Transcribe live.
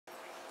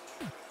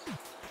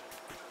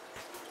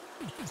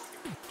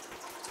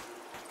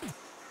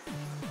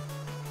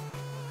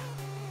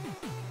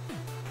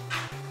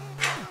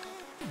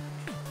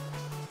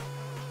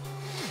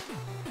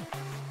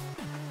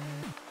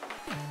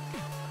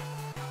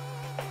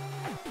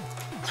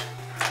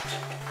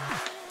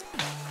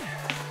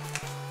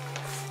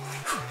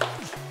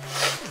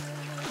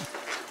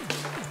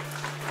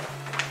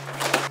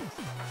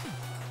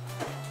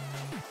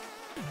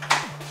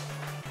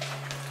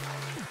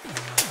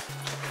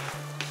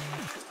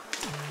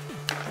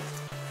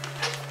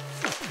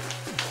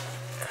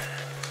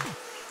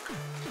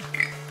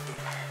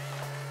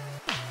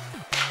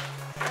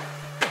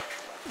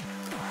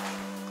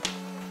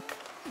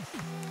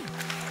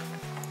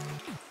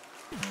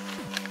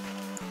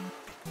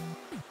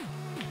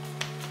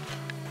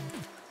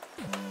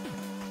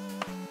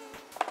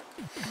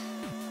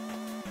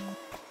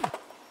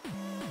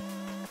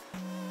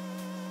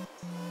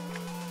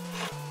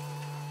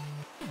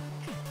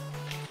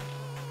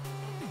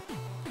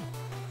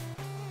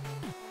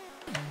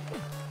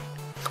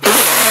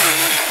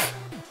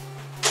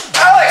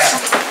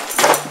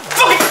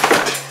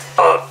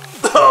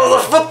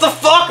What the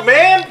fuck,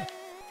 man?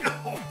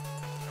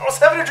 I was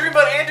having a dream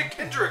about Andy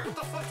Kendrick. What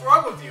the fuck's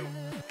wrong with you?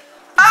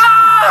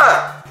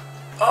 Ah!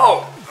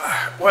 Oh,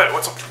 what?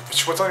 What's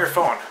on your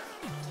phone?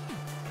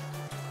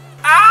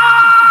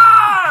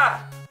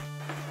 Ah!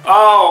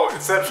 Oh,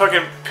 it's that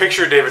fucking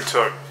picture David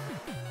took.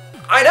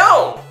 I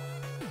know.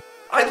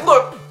 I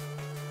look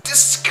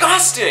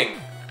disgusting.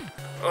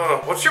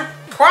 What's your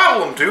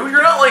problem, dude?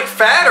 You're not like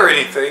fat or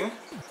anything.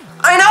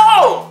 I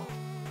know.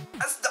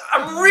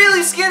 I'm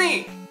really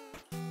skinny.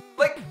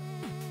 Like,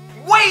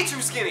 way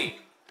too skinny.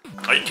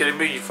 Are you kidding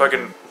me? You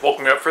fucking woke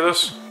me up for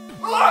this?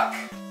 Look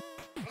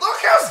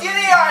how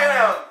skinny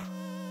I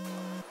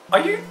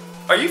am.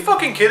 Are you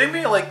fucking kidding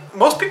me? Like,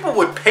 most people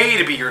would pay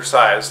to be your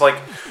size. Like,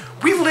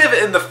 we live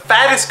in the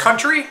fattest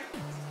country.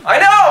 I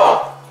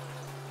know.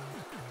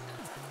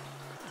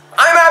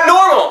 I'm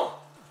abnormal.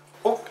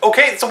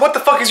 Okay, so what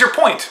the fuck is your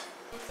point?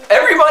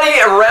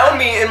 Everybody around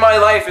me in my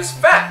life is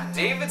fat.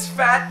 David's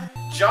fat.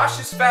 Josh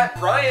is fat.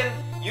 Brian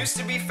used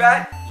to be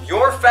fat.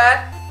 You're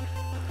fat.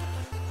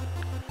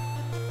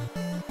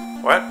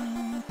 What?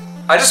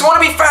 I just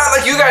want to be fat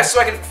like you guys so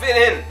I can fit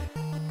in.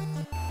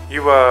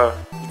 You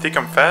think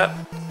I'm fat?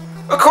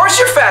 Of course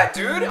you're fat,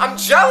 dude. I'm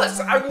jealous.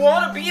 I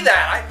want to be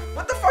that.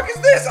 What the fuck is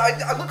this?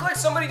 I look like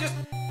somebody just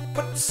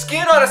put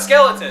skin on a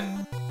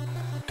skeleton.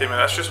 Damon,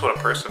 that's just what a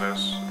person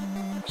is.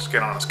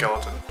 Skin on a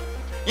skeleton.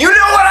 You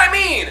know what I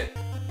mean!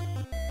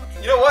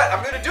 You know what?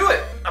 I'm gonna do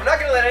it. I'm not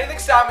gonna let anything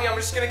stop me. I'm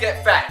just gonna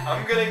get fat.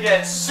 I'm gonna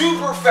get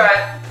super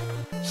fat.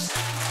 Just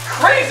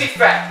crazy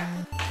fat.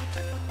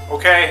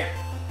 Okay.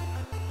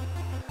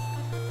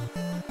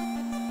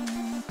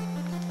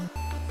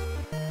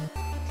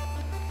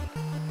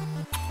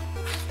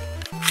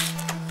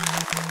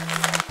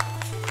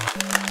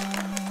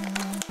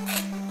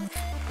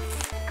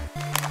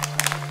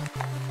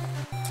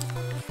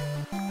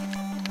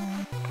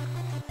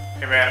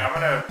 Hey man, I'm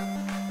gonna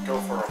go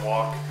for a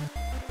walk.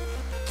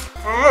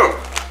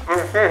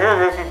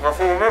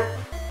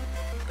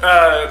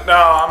 No,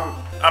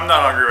 I'm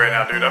not hungry right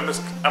now, dude. I'm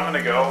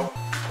gonna go.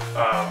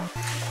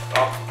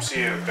 I'll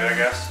see you in a bit, I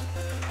guess.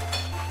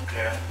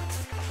 Yeah.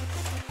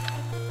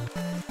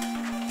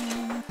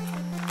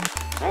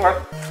 Okay.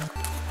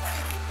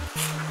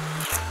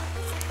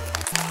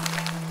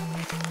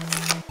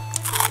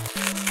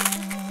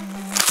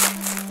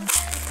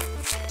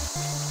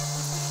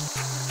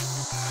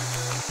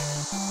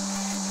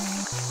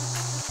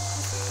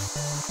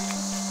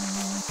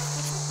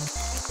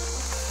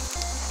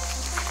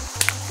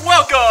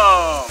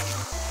 Welcome!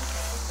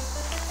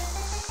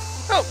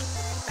 Oh,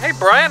 hey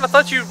Brian, I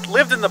thought you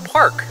lived in the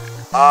park.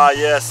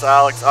 Yes,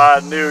 Alex, I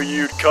knew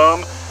you'd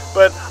come,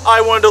 but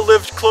I wanted to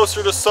live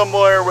closer to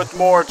somewhere with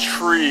more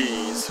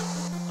trees.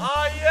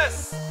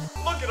 Yes,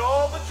 look at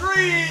all the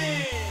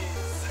trees!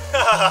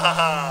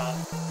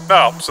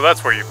 Oh, so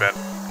that's where you've been.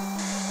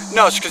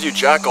 No, it's because you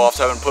jack-offs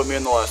haven't put me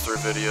in the last 3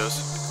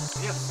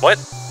 videos. Yeah. What?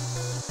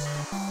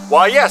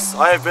 Why, yes,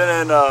 I have been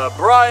in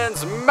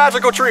Brian's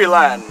magical tree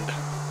land.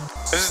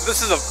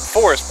 This is a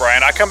forest,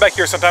 Brian. I come back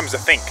here sometimes to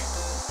think.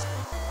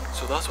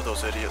 So that's what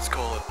those idiots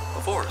call it,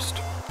 a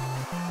forest.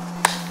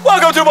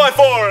 Welcome to my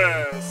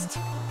forest!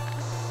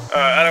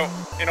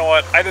 You know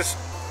what? I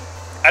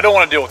don't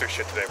want to deal with your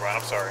shit today, Brian.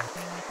 I'm sorry.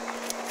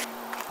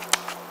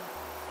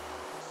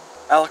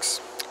 Alex,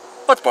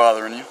 what's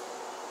bothering you?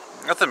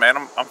 Nothing, man.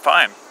 I'm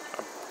fine.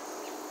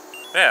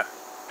 Yeah.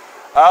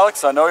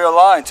 Alex, I know you're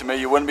lying to me.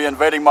 You wouldn't be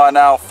invading my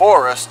now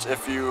forest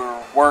if you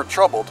weren't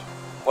troubled.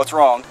 What's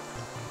wrong?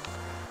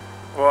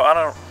 Well,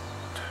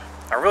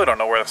 I really don't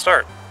know where to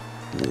start.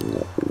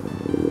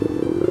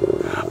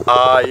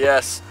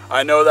 Yes.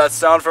 I know that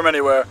sound from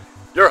anywhere.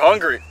 You're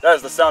hungry. That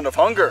is the sound of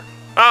hunger.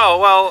 Oh,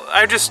 well,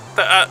 I'm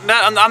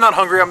not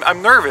hungry.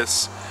 I'm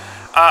nervous.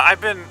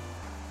 I've been...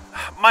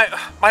 My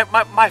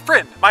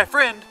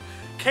friend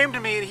came to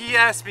me and he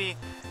asked me...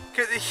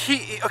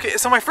 Okay,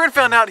 so my friend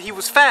found out he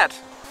was fat.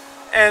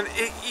 and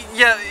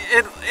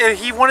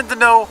he wanted to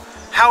know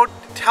how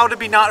to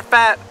be not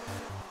fat.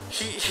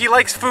 He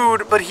likes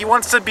food, but he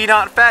wants to be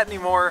not fat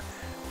anymore.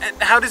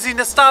 And how does he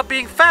stop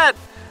being fat?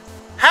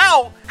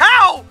 How?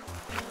 How?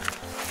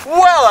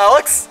 Well,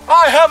 Alex,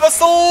 I have a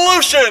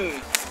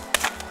solution!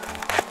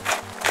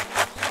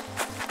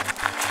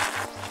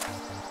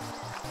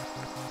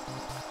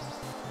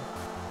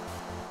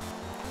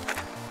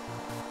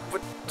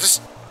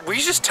 Will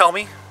you just tell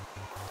me?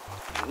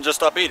 Just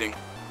stop eating.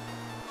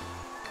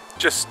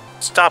 Just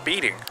stop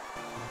eating.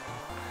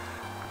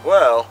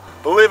 Well,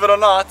 believe it or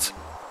not,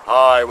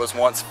 I was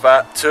once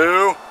fat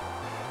too.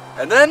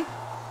 And then,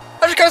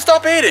 I just gotta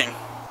stop eating.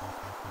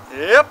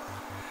 Yep.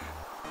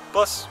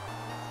 Plus,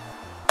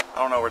 I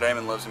don't know where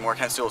Damon lives anymore. I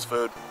can't steal his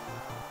food.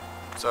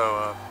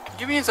 So, can you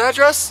give me his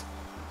address?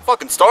 I'm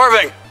fucking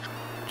starving.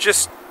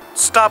 Just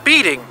stop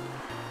eating.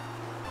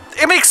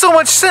 It makes so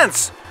much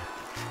sense.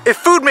 If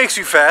food makes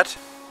you fat,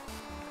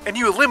 and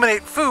you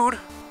eliminate food,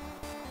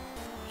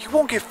 you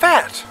won't get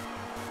fat.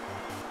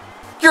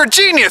 You're a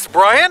genius,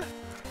 Brian!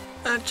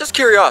 Just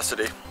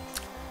curiosity.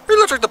 Are you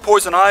allergic to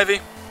poison ivy?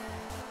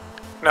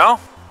 No.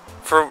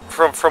 From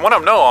what I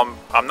know,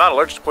 I'm not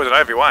allergic to poison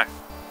ivy. Why?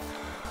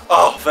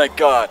 Oh, thank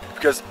God.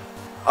 Because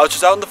I was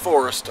just out in the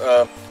forest,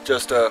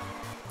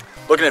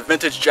 looking at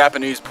vintage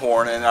Japanese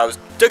porn, and I was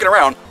digging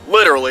around,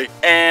 literally,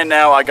 and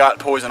now I got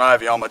poison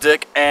ivy on my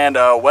dick, and,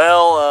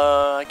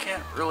 I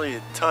can't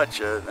really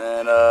touch it,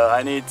 and,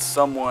 I need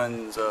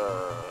someone's,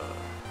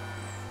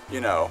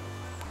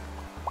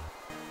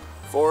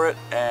 for it,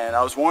 and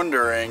I was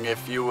wondering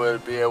if you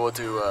would be able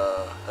to,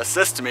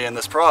 assist me in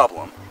this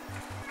problem.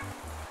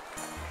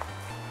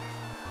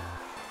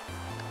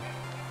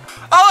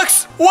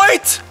 Alex,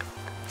 wait!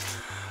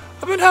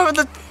 I've been having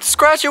to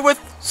scratch it with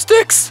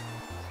sticks.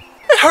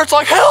 It hurts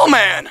like hell,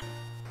 man!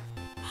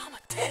 I'm a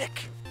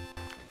dick.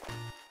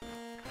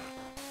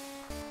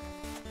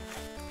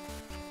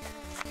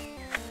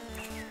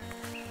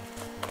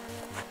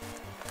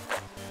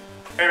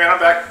 Hey man, I'm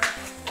back.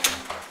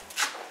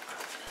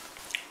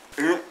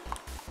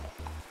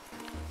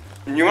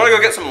 You want to go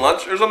get some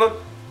lunch or something?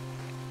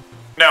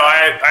 No,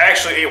 I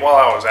actually ate while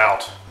I was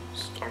out.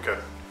 I'm good.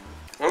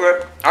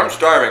 Okay. I'm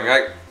starving.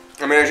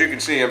 I mean, as you can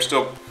see, I'm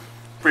still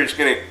pretty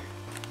skinny.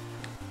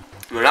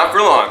 But not for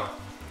long.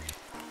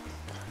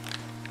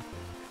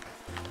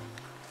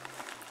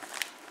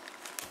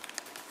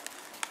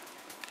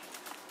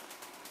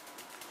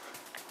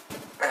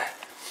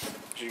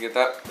 Did you get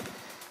that?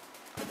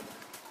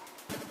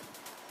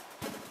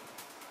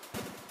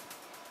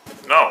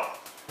 No.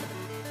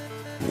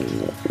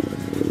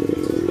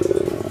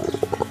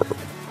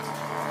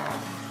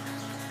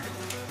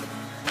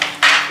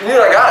 Dude,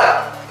 I got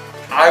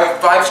it. I have a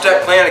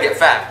 5-step plan to get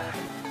fat.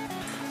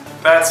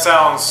 That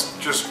sounds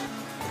just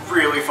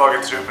really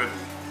fucking stupid.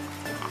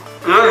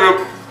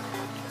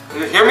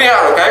 Hear me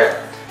out,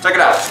 okay? Check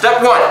it out.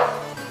 Step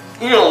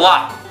 1, eat a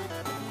lot.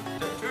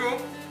 Step 2,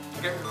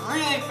 get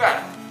really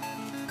fat.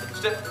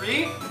 Step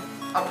 3,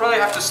 I'll probably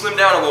have to slim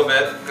down a little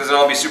bit because then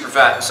I'll be super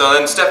fat. So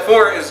then step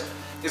 4 is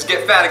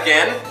get fat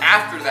again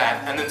after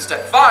that. And then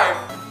step 5,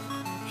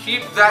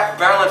 keep that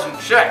balance in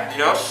check.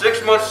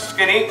 6 months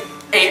skinny,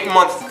 8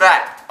 months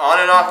fat. On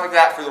and off like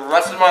that for the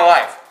rest of my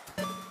life.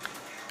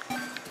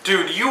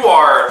 Dude, you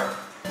are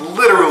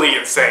literally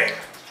insane.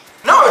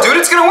 No, dude,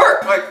 it's gonna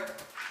work. Like,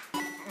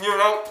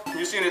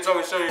 you seen It's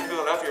Always Sunny in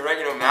Philadelphia, right?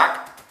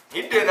 Mac,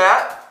 he did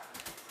that.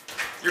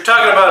 You're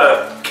talking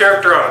about a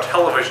character on a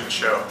television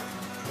show.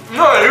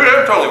 No, dude, that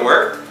would totally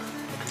work.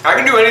 I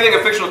can do anything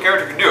a fictional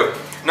character can do.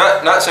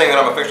 Not saying that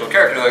I'm a fictional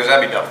character, though, because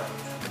that'd be dumb.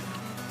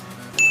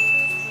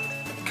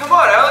 Come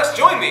on, Alex,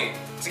 join me.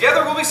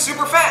 Together we'll be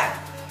super fat.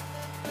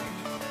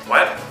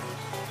 What?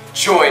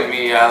 Join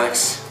me,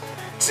 Alex.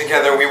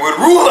 Together we would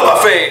rule the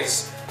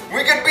buffets.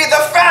 We could be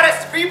the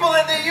fattest people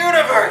in the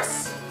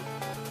universe.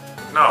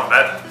 No,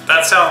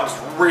 that sounds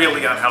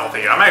really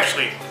unhealthy. I'm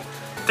actually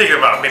thinking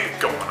about maybe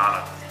going on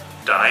a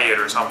diet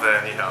or something,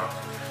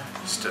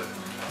 just to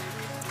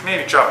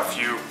maybe drop a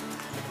few.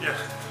 Yeah.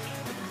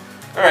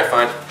 All right,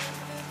 fine.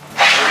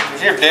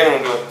 Let's see if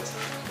Damon will do it.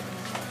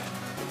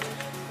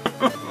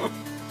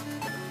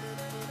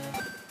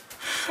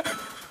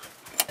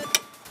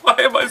 Why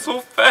am I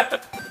so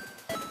fat?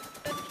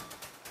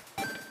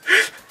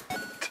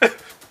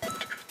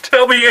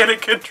 Tell me, Anna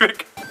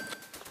Kendrick.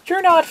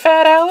 You're not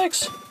fat,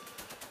 Alex.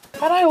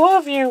 And I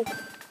love you.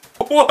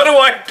 What do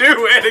I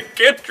do, Anna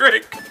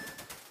Kendrick?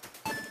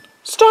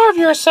 Starve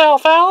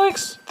yourself,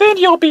 Alex. Then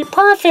you'll be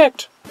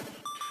perfect.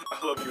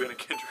 I love you, Anna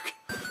Kendrick.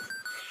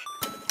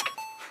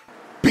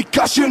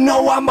 Because I'm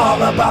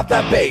all about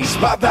that bass,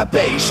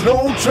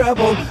 no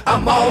treble.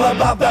 I'm all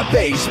about that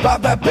bass,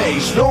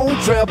 no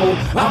treble.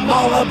 I'm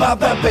all about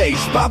that bass,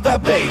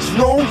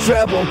 no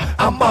treble.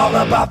 I'm all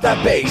about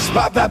that bass,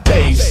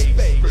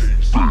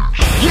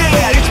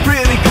 Yeah, it's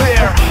pretty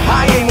clear,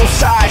 I ain't no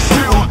size 2,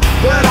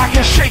 but I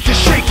can shake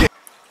it.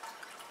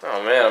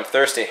 Oh man, I'm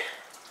thirsty.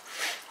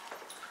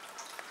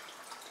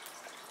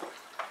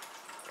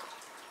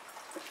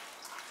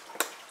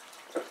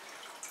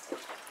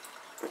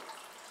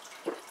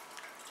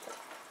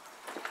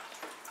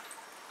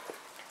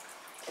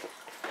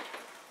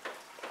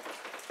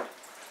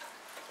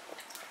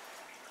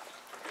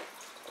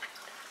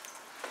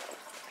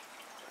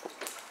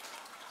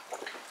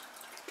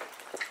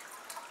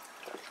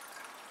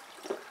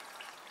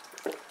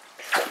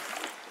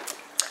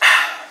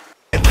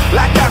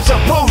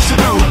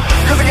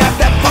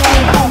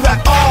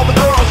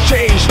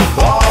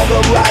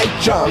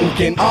 junk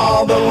in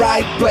all the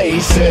right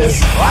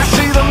places. I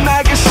see the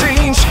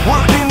magazines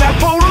working that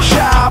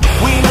Photoshop.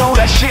 We know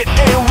that shit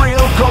ain't real,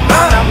 come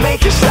on now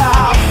make it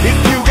stop. If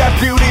you got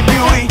beauty,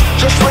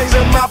 just raise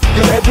them up,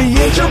 cause every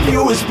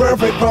interview is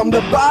perfect from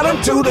the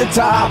bottom to the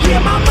top. Yeah,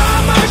 my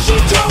mama, she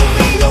told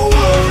me don't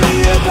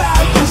worry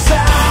about the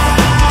size.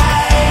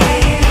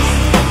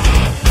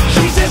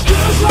 She says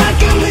girls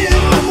like a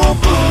little more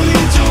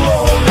booty to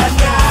hold at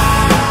night.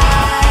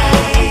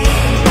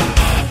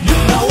 You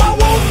know I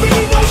won't be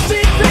no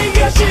stick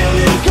figure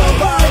chillin' come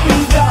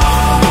Barbie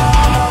doll.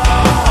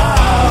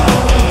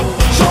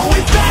 So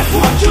if that's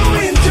what you're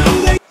into,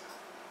 then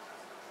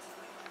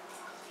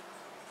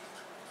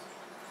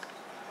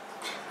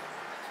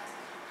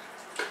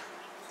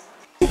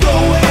go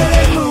ahead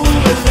and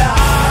move it now.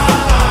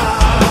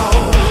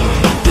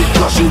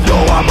 Because you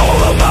know I'm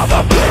all about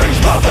the bass,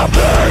 about the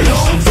bass.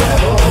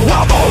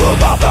 I'm all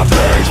about the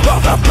bass,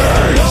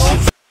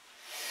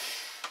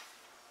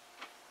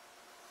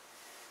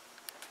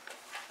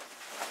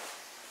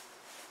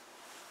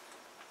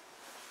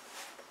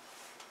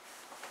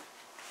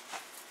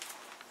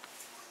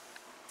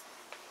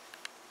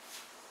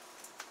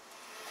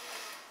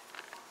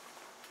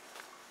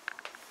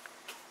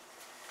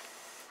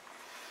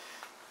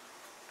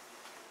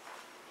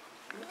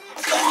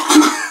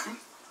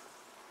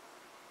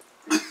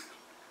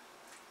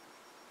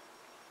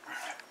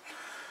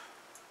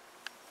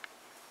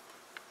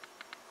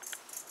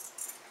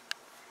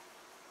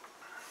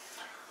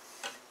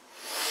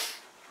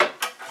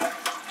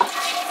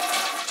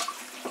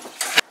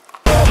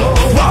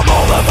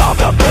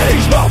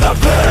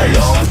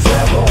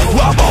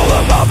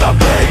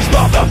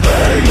 about the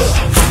bass.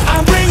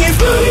 I'm bringing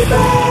booty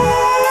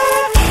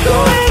back. Go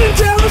ahead and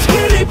tell the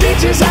skinny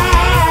bitches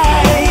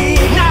hi.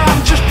 Now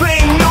I'm just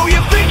playing, no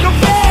you think I'm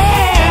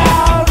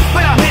fair.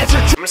 But I'm here to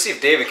I'm gonna see if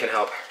David can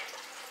help.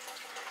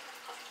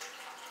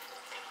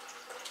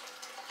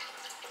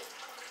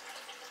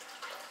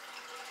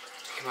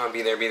 Come on,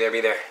 be there, be there,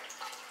 be there.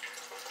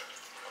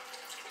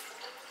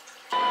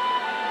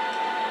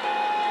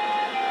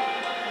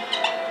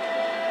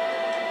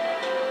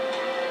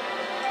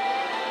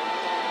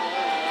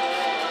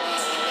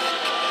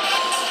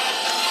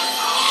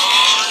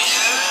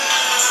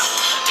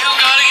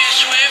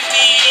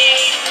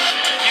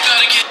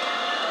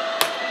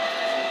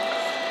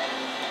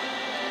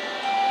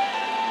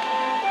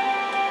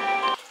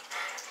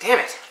 Damn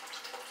it!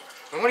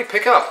 When would he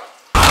pick up?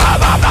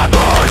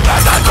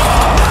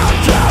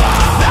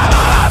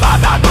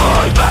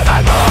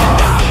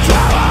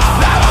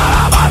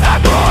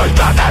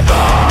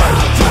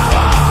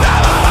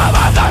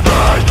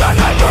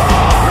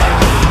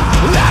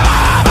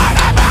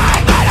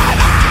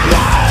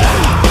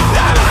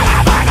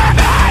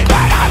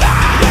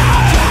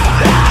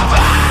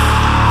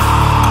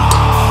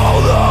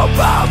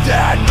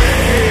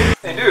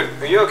 Hey dude,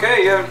 are you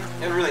okay? You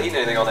haven't really eaten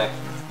anything all day.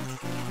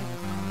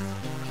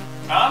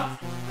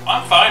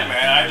 I'm fine,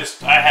 man.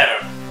 I had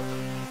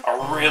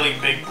a really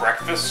big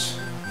breakfast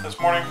this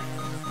morning.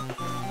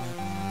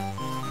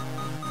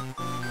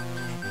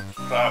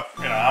 But,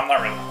 you know, I'm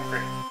not really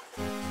hungry.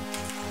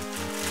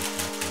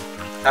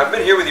 I've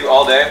been here with you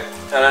all day,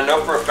 and I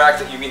know for a fact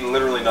that you've eaten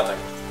literally nothing.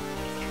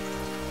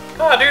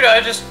 Oh, dude, I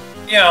just,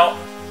 you know,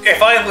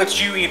 if I let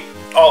you eat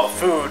all the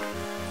food,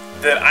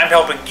 then I'm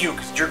helping you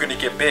because you're gonna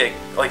get big.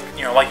 Like,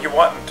 you know, like you're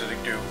wanting to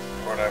do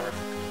or whatever.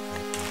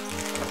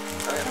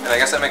 Okay, and I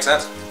guess that makes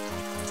sense.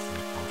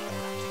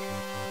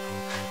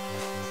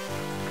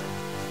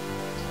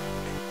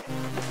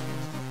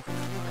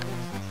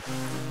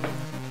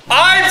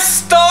 I'm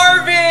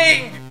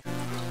starving!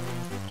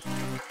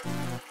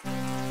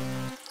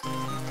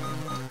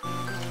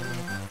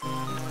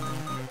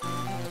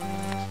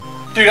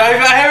 Dude, I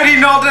haven't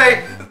eaten all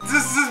day.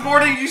 This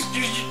morning,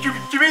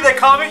 you made that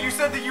comment. You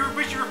said that you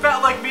wish you were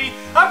fat like me.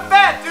 I'm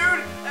fat,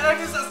 dude, and I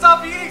just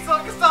stopped eating so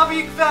I can stop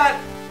eating fat.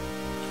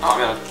 Oh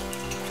man, I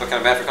feel kind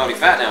of bad for calling me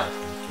fat now.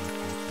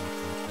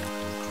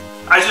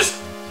 I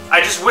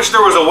just wish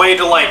there was a way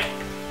to like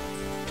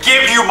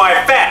give you my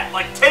fat,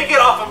 like take it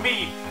off of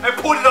me and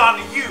put it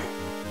onto you.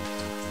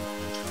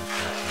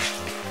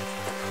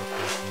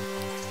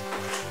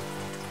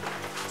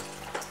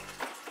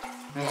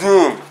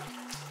 Dude,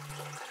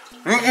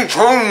 you can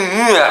totally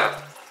do that.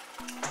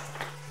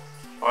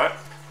 What?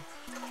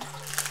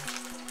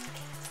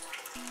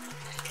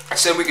 I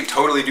said we could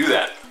totally do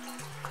that.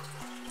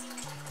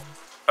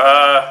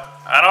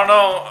 I don't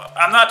know.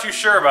 I'm not too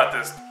sure about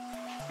this.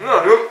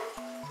 No, dude.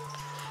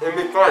 It'd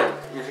be fine.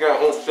 You just gotta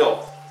hold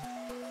still.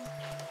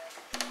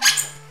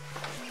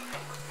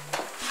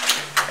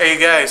 Hey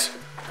guys,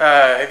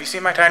 have you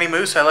seen my tiny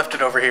moose? I left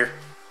it over here.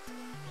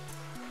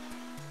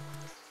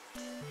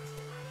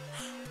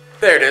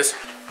 There it is.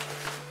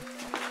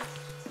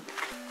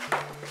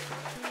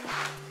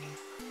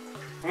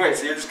 Wait,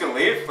 so you're just gonna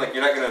leave? Like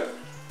you're not gonna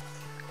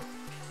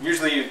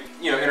usually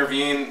you know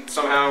intervene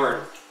somehow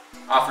or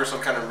offer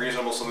some kind of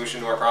reasonable solution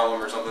to our problem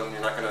or something?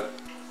 You're not gonna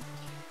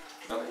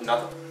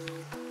nothing.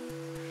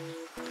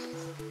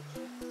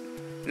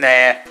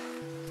 Nah.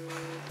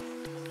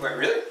 Wait,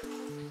 really?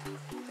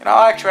 In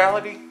all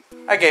actuality,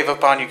 I gave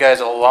up on you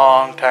guys a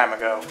long time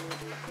ago.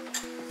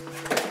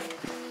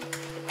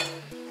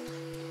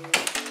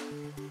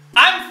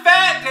 I'm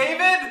fat,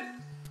 David!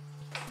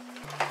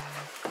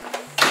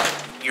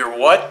 You're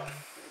what?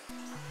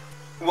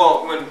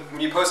 Well,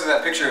 when you posted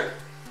that picture,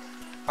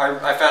 I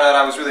found out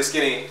I was really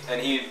skinny,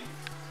 and he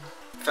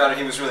found out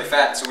he was really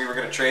fat, so we were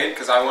going to trade,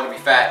 because I want to be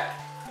fat,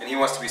 and he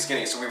wants to be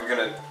skinny, so we were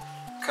going to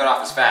cut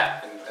off his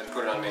fat and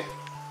put it on me.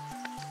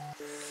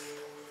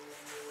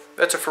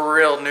 That's a for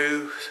real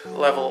new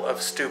level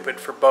of stupid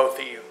for both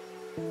of you.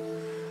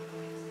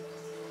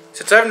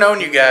 Since I've known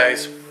you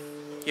guys,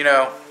 you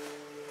know,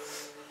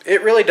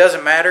 it really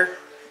doesn't matter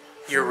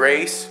your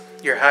race,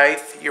 your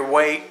height, your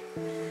weight,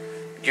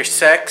 your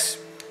sex,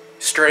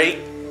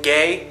 straight,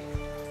 gay.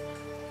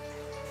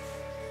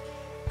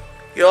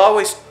 You'll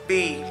always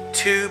be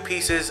two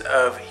pieces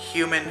of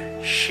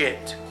human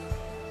shit.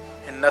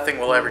 And nothing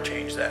will ever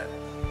change that.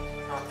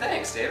 Oh,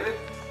 thanks, David.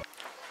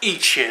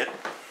 Eat shit.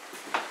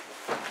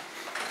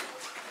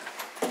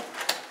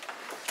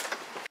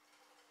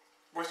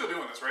 We're still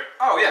doing this, right?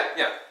 Oh, yeah.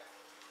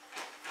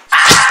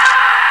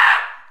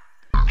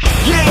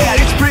 Yeah,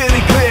 it's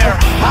pretty clear,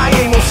 I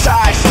ain't no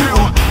size 2,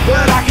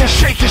 but I can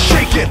shake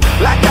it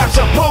like I'm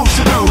supposed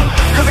to do.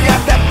 Cause I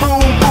got that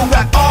boom boom,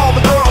 got all the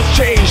girls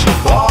changed,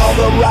 all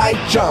the right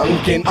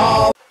junk and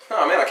all.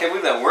 Oh man, I can't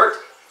believe that worked.